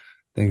over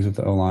things with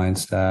the O-line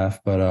staff,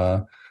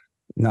 but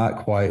not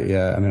quite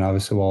yet. I mean,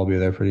 obviously we'll all be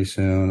there pretty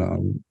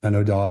soon. I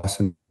know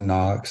Dawson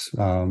Knox,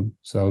 so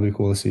it'll be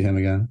cool to see him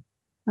again.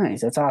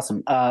 Nice. That's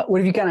awesome. What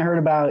have you kind of heard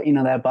about,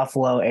 that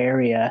Buffalo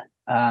area,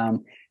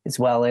 as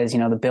well as,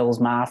 the Bills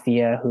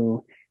Mafia,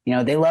 who,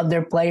 they love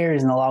their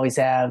players and they'll always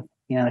have,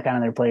 kind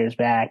of their players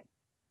back.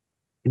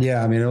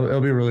 Yeah, I mean,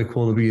 it'll be really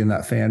cool to be in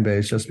that fan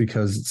base just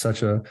because it's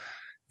such a,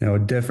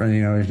 different,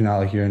 it's not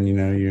like you're in,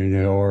 you're in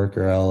New York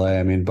or LA.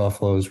 I mean,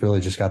 Buffalo's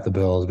really just got the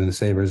Bills. I mean, the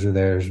Sabres are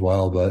there as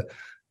well, but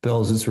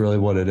Bills, it's really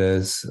what it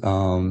is.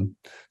 So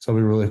it'll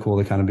be really cool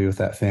to kind of be with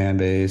that fan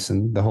base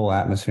and the whole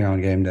atmosphere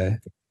on game day.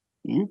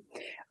 Yeah.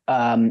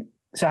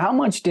 So how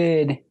much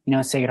did,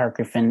 Sigurd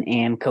Hartgriffen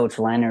and Coach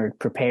Leonard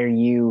prepare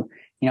you,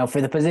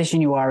 for the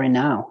position you are in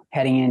now,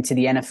 heading into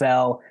the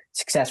NFL,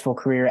 successful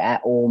career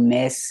at Ole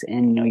Miss,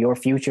 and, your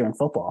future in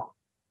football?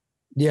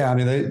 Yeah, I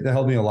mean, they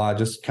helped me a lot,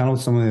 just kind of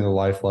with some of the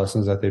life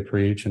lessons that they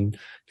preach and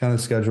kind of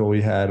the schedule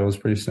we had. It was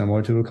pretty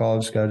similar to a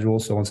college schedule.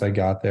 So once I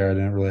got there, I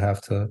didn't really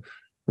have to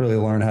really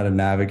learn how to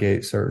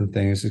navigate certain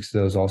things because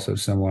it was also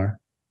similar.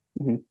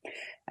 Mm-hmm.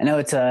 I know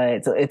it's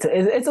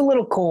a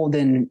little cold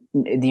in,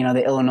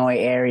 the Illinois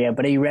area,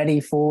 but are you ready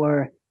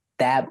for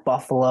that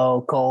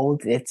Buffalo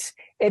cold? It's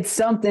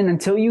something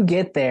until you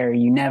get there.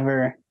 You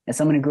never, as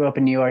someone who grew up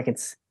in New York,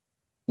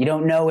 you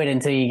don't know it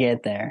until you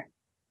get there.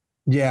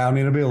 Yeah, I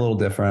mean, it'll be a little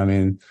different. I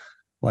mean,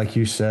 like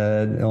you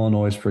said,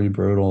 Illinois is pretty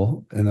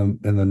brutal in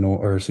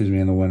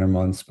the winter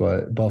months,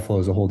 but Buffalo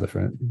is a whole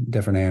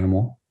different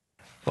animal.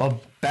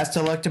 Well, best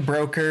of luck to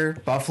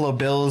Broeker. Buffalo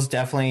Bills,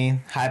 definitely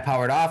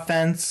high-powered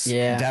offense.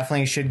 Yeah.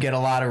 Definitely should get a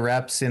lot of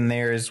reps in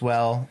there as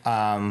well.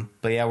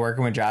 But yeah,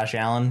 working with Josh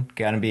Allen,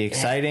 going to be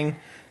exciting.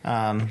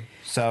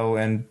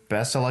 And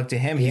best of luck to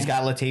him. Yeah. He's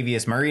got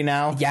Latavius Murray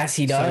now. Yes,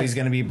 he does. So he's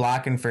going to be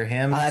blocking for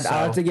him. I'll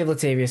have to give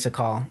Latavius a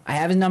call. I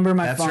have his number in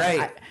my phone. That's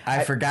right.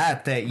 I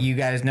forgot that you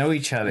guys know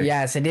each other.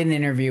 Yes, I did an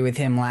interview with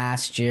him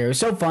last year. It was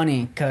so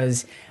funny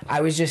because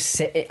I was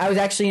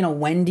actually in a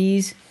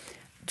Wendy's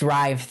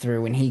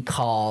drive-through when he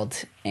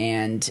called,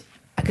 and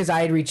because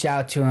I had reached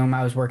out to him,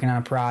 I was working on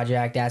a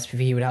project, asked if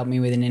he would help me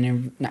with an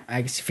interview.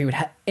 I guess if he would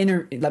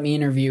let me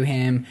interview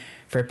him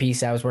for a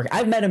piece I was working.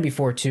 I've met him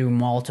before too,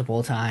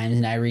 multiple times,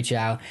 and I reach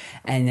out,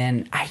 and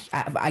then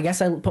I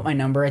guess I put my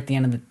number at the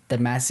end of the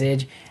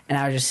message, and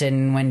I was just sitting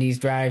in Wendy's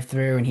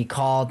drive-through, and he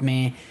called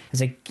me.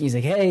 He's like,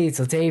 hey, it's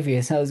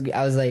Latavius.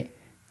 I was like,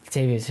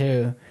 Latavius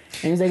who?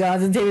 And he's like, oh,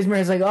 it's Latavius Murray.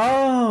 I was like,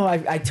 oh,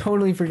 I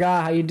totally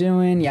forgot. How you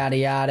doing? Yada,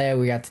 yada.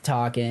 We got to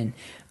talking.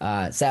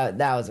 So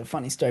that was a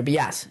funny story. But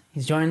yes,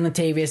 he's joining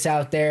Latavius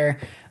out there.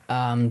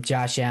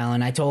 Josh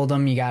Allen. I told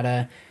him you got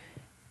to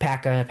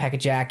pack a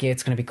jacket.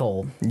 It's going to be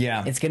cold.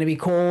 Yeah. It's going to be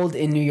cold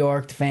in New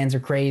York. The fans are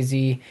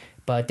crazy.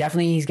 But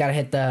definitely he's got to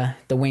hit the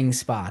wing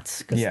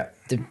spots. Yeah.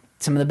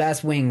 Some of the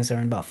best wings are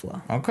in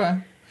Buffalo. Okay.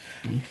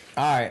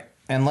 All right.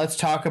 And let's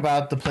talk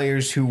about the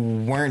players who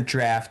weren't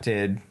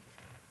drafted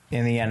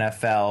in the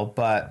NFL,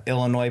 but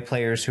Illinois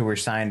players who were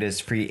signed as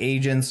free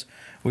agents.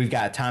 We've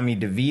got Tommy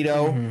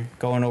DeVito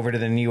going over to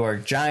the New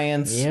York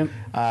Giants. Yep.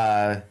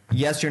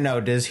 Yes or no,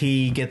 does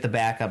he get the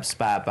backup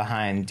spot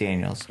behind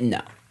Daniels?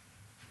 No.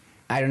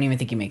 I don't even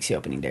think he makes the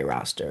opening day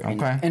roster.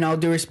 Okay. And all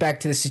due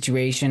respect to the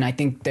situation, I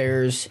think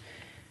there's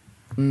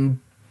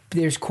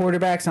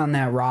quarterbacks on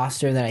that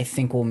roster that I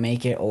think will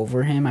make it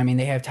over him. I mean,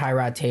 they have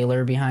Tyrod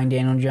Taylor behind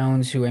Daniel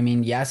Jones, who, I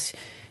mean, yes,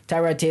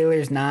 Tyrod Taylor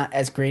is not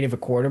as great of a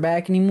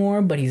quarterback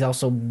anymore, but he's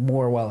also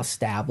more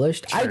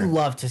well-established. Sure. I'd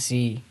love to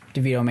see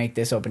DeVito make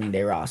this opening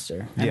day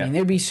roster. I mean,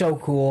 it'd be so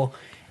cool.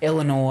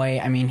 Illinois,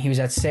 I mean, he was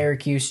at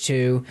Syracuse,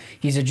 too.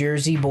 He's a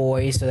Jersey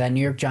boy, so that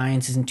New York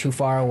Giants isn't too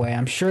far away.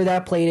 I'm sure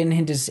that played in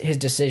his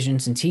decision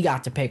since he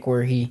got to pick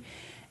where he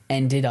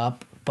ended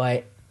up,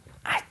 but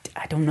I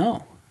don't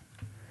know.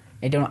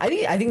 I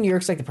think New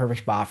York's like the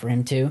perfect spot for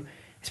him too.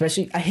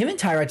 Especially him and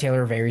Tyrod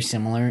Taylor are very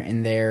similar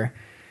in their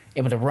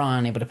able to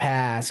run, able to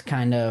pass,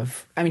 kind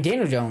of. I mean,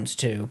 Daniel Jones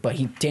too, but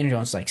Daniel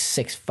Jones is like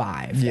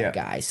 6'5", that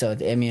guy. So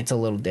I mean, it's a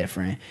little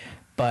different.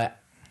 But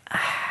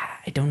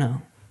I don't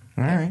know.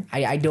 All right.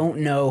 I don't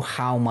know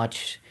how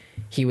much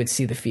he would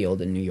see the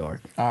field in New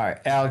York. All right,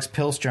 Alex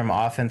Pihlstrom,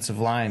 offensive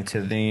line to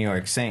the New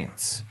York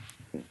Saints.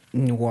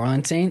 New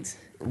Orleans Saints?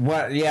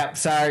 What? Yeah,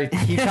 sorry.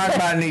 You talk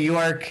about New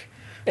York.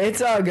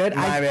 It's all good.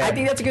 I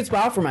think that's a good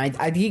spot for him. I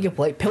think he can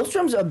play.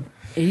 Pihlstrom's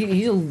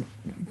he's a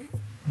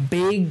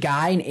big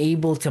guy and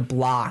able to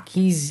block.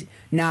 He's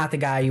not the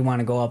guy you want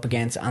to go up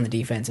against on the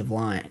defensive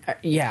line.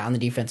 On the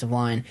defensive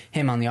line.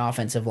 Him on the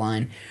offensive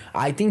line.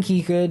 I think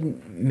he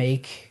could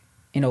make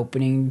an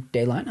opening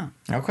day lineup.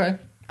 Okay.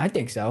 I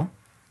think so.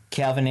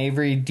 Calvin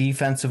Avery,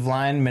 defensive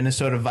line,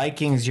 Minnesota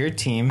Vikings, your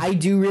team. I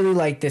do really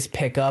like this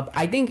pickup.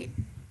 I think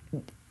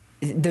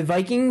the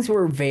Vikings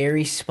were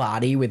very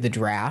spotty with the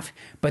draft,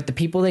 but the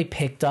people they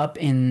picked up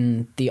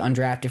in the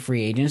undrafted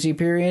free agency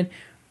period,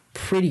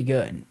 pretty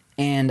good.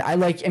 And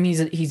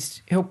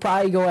he'll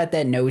probably go at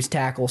that nose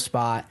tackle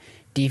spot,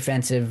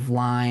 defensive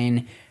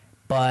line,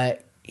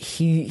 but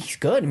he's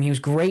good. I mean, he was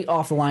great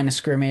off the line of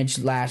scrimmage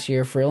last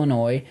year for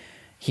Illinois.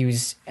 He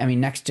was,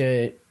 next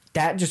to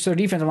that, just their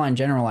defensive line in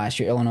general last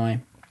year,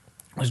 Illinois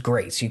was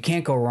great. So you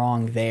can't go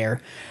wrong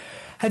there.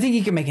 I think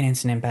he can make an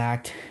instant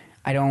impact.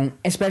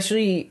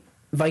 Especially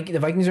the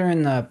Vikings are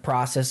in the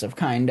process of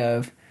kind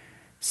of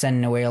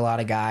sending away a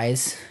lot of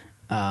guys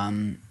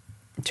in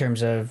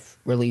terms of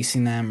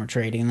releasing them or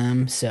trading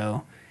them.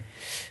 So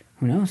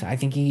who knows? I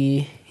think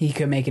he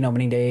could make an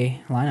opening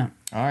day lineup.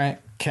 All right.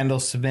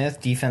 Kendall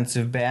Smith,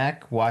 defensive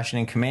back,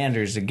 Washington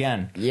Commanders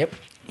again. Yep.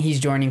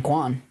 He's joining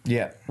Quan.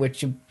 Yeah.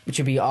 Which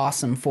would be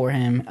awesome for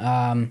him.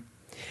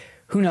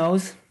 Who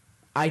knows?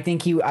 I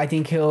think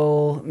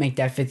he'll make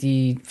that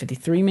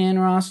 53-man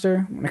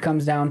roster when it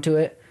comes down to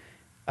it.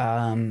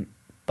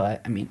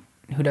 But,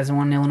 who doesn't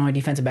want an Illinois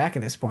defensive back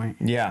at this point?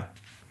 Yeah.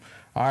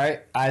 All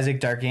right. Isaac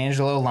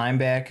Darkangelo,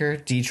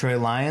 linebacker, Detroit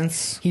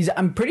Lions.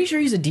 I'm pretty sure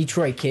he's a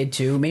Detroit kid,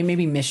 too.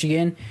 Maybe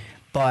Michigan,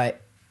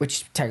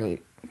 which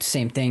technically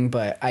same thing,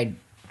 but I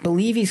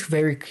believe he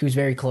was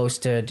very close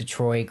to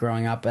Detroit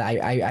growing up.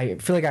 I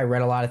feel like I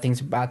read a lot of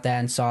things about that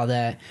and saw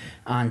that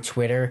on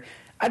Twitter.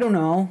 I don't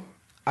know.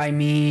 I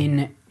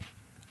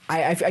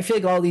feel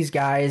like all these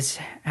guys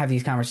have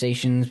these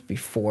conversations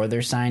before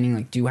they're signing.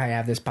 Like, do I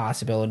have this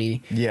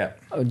possibility? Yeah.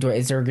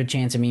 Is there a good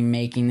chance of me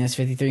making this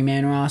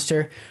 53-man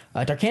roster?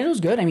 Darkangelo's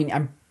good.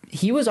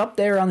 He was up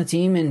there on the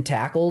team in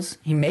tackles.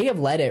 He may have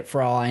led it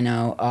for all I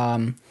know.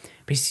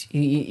 But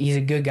he's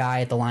a good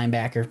guy at the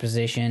linebacker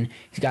position.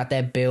 He's got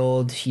that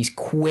build. He's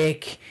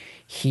quick.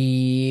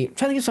 I'm trying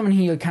to think of someone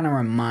he kind of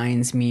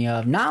reminds me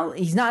of.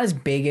 He's not as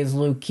big as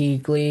Luke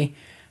Kuechly,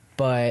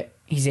 but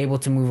he's able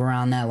to move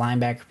around that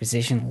linebacker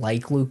position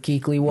like Luke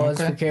Kuechly was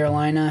for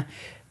Carolina.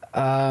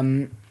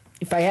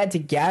 If I had to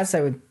guess,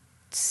 I would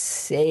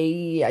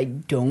say I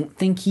don't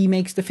think he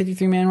makes the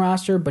 53-man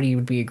roster, but he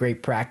would be a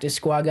great practice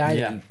squad guy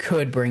that you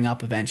could bring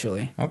up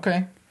eventually.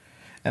 Okay.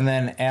 And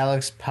then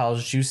Alex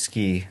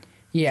Paljewski,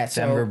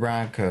 Denver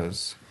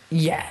Broncos.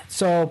 Yeah,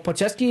 so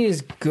Paczewski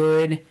is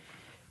good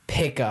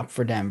pickup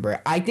for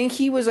Denver. I think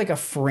he was like a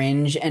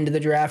fringe end of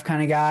the draft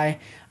kind of guy.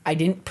 I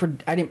didn't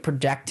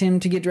project him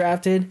to get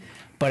drafted,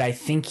 but I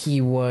think he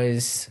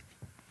was.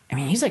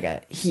 He's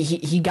like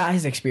he got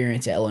his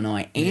experience at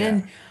Illinois,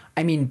 and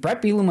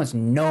Brett Bielema was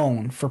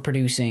known for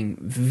producing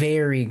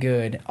very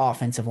good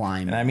offensive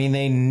linemen. And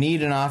they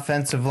need an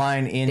offensive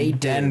line in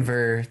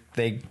Denver.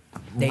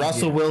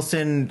 Russell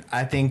Wilson,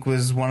 I think,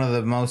 was one of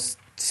the most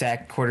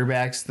sacked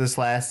quarterbacks this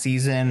last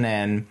season,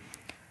 and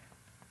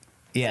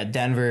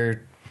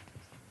Denver.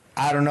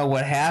 I don't know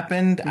what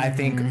happened. Mm-hmm. I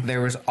think there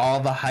was all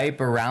the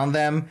hype around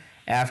them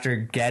after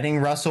getting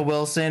Russell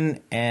Wilson,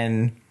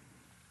 and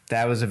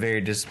that was a very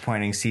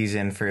disappointing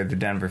season for the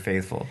Denver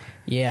faithful.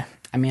 Yeah.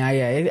 I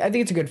think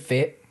it's a good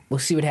fit. we'll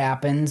see what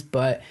happens.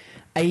 But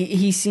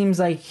he seems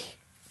like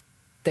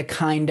the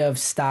kind of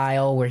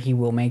style where he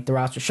will make the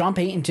roster. Sean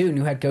Payton, too,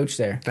 new head coach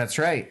there. That's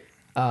right.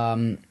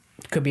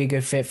 Could be a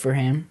good fit for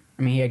him.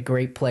 I mean, he had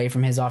great play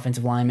from his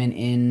offensive lineman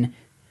in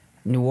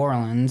New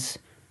Orleans.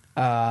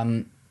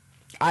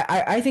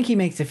 I think he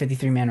makes the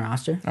 53-man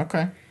roster.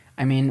 Okay.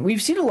 I mean,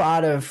 we've seen a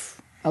lot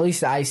of, at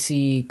least I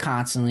see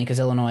constantly, because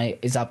Illinois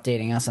is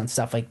updating us on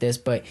stuff like this,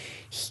 but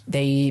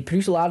they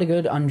produce a lot of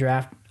good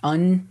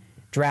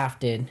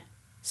undrafted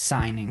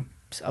signings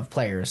of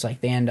players.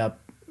 Like, they end up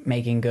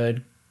making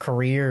good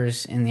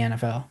careers in the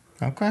NFL.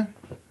 Okay.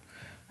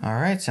 All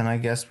right, and I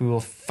guess we will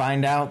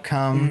find out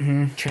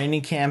come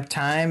training camp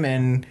time,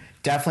 and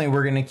definitely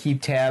we're going to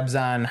keep tabs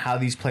on how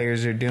these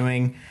players are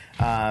doing,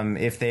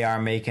 if they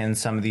are making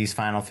some of these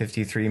final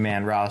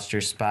 53-man roster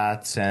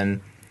spots.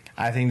 And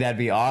I think that'd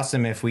be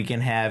awesome if we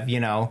can have,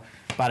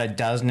 about a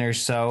dozen or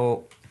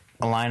so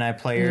Illini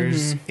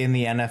players in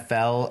the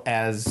NFL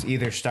as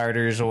either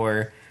starters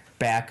or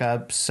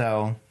backups.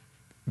 So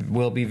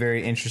will be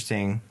very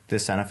interesting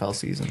this NFL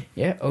season.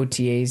 Yeah,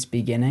 OTA's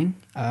beginning.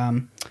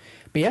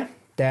 But yeah,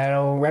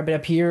 that'll wrap it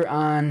up here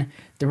on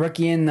The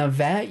Rookie and the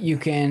Vet. You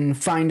can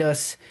find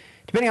us,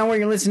 depending on where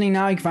you're listening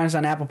now, you can find us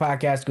on Apple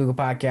Podcasts, Google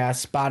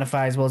Podcasts,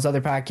 Spotify, as well as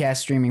other podcast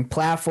streaming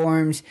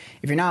platforms.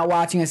 If you're not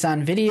watching us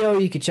on video,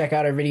 you can check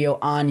out our video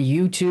on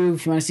YouTube.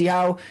 If you want to see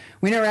how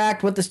we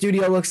interact, what the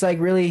studio looks like,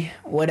 really,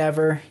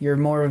 whatever, you're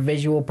more of a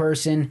visual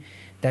person,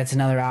 that's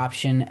another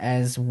option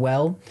as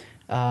well.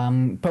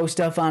 Post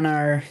stuff on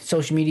our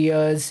social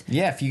medias.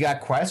 Yeah, if you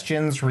got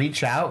questions,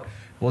 reach out.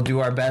 We'll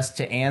do our best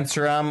to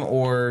answer them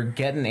or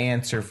get an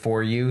answer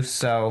for you.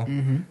 So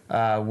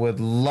would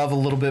love a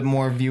little bit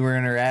more viewer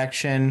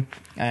interaction.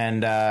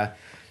 And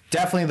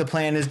definitely the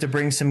plan is to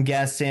bring some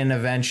guests in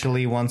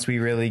eventually once we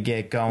really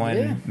get going.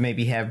 Yeah.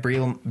 Maybe have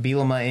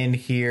Bielema in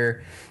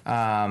here.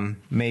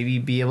 Maybe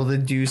be able to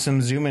do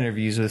some Zoom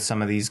interviews with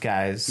some of these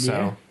guys.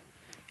 So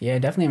yeah,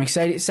 definitely.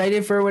 I'm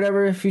excited for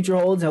whatever the future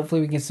holds.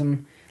 Hopefully we get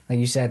some, like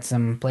you said,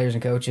 some players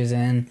and coaches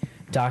in.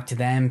 Talk to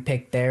them,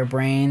 pick their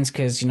brains,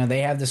 because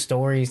they have the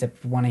stories that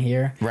we want to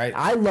hear. Right.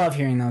 I love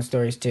hearing those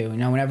stories too.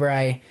 Whenever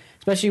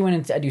especially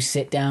when I do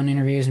sit down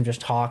interviews, I'm just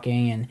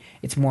talking and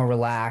it's more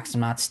relaxed. I'm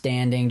not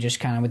standing,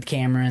 just kind of with the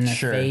camera in their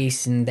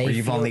face, and where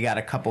you've only got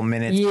a couple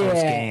minutes post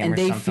game, and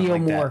they feel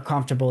like more that.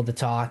 comfortable to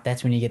talk.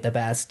 That's when you get the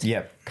best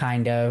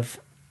kind of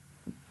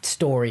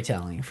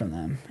storytelling from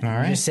them. All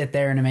right. You just sit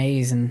there and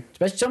amaze, and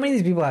especially so many of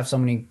these people have so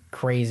many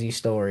crazy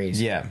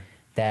stories. Yeah.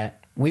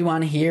 That we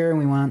want to hear and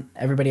we want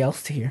everybody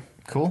else to hear.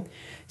 Cool.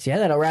 So yeah,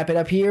 that'll wrap it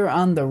up here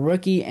on The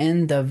Rookie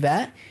and the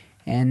Vet,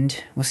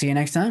 and we'll see you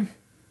next time.